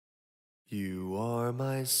You are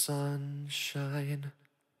my sunshine,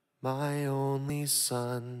 my only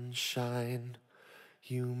sunshine.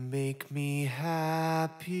 You make me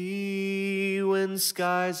happy when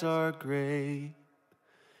skies are gray.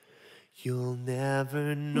 You'll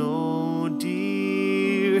never know,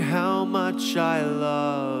 dear, how much I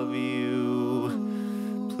love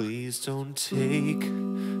you. Please don't take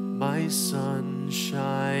my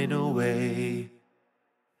sunshine away.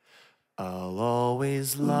 I'll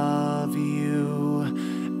always love you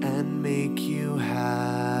and make you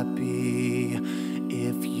happy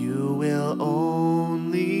if you will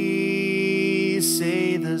only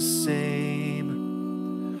say the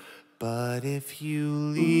same. But if you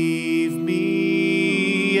leave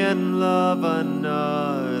me and love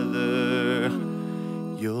another,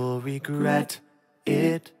 you'll regret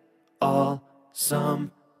it all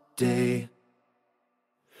someday.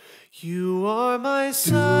 You are my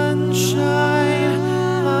sunshine,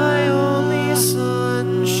 my only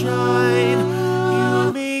sunshine.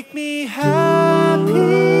 You make me happy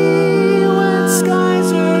when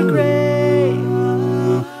skies are gray.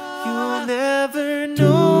 You'll never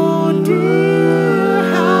know, dear,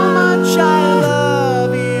 how much I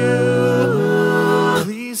love you.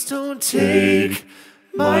 Please don't take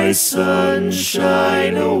my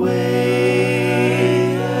sunshine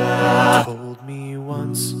away. Told me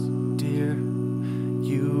once, dear,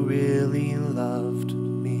 you really loved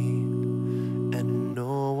me, and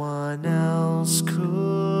no one else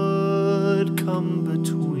could come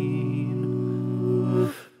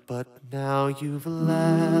between. But now you've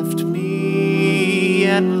left me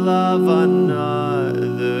and love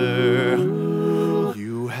another.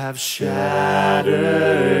 You have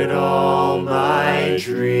shattered all my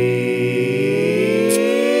dreams.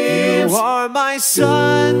 You are my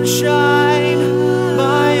sunshine,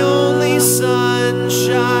 my only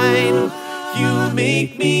sunshine. You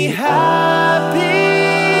make me happy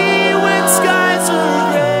when skies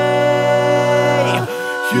are gray.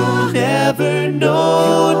 You'll never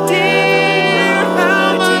know, dear,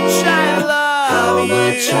 how much I love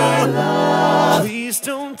you. Please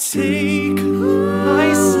don't take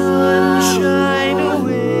my sunshine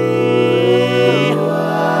away.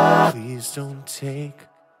 Please don't take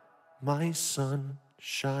my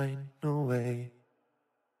sunshine away.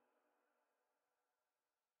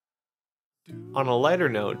 On a lighter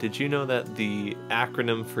note, did you know that the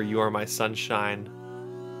acronym for You Are My Sunshine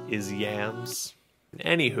is YAMS?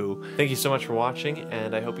 Anywho, thank you so much for watching,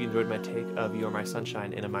 and I hope you enjoyed my take of You Are My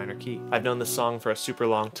Sunshine in a minor key. I've known this song for a super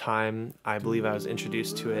long time. I believe I was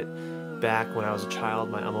introduced to it back when I was a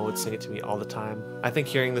child. My Amma would sing it to me all the time. I think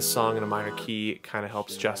hearing this song in a minor key kind of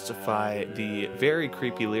helps justify the very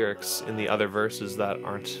creepy lyrics in the other verses that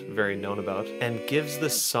aren't very known about, and gives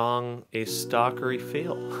this song a stalkery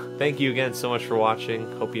feel. Thank you again so much for watching.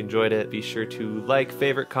 Hope you enjoyed it. Be sure to like,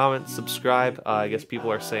 favorite, comment, subscribe. I guess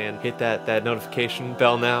people are saying hit that notification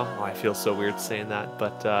bell now. Oh, I feel so weird saying that,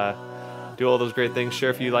 but do all those great things.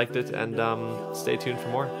 Share if you liked it, and stay tuned for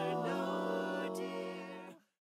more.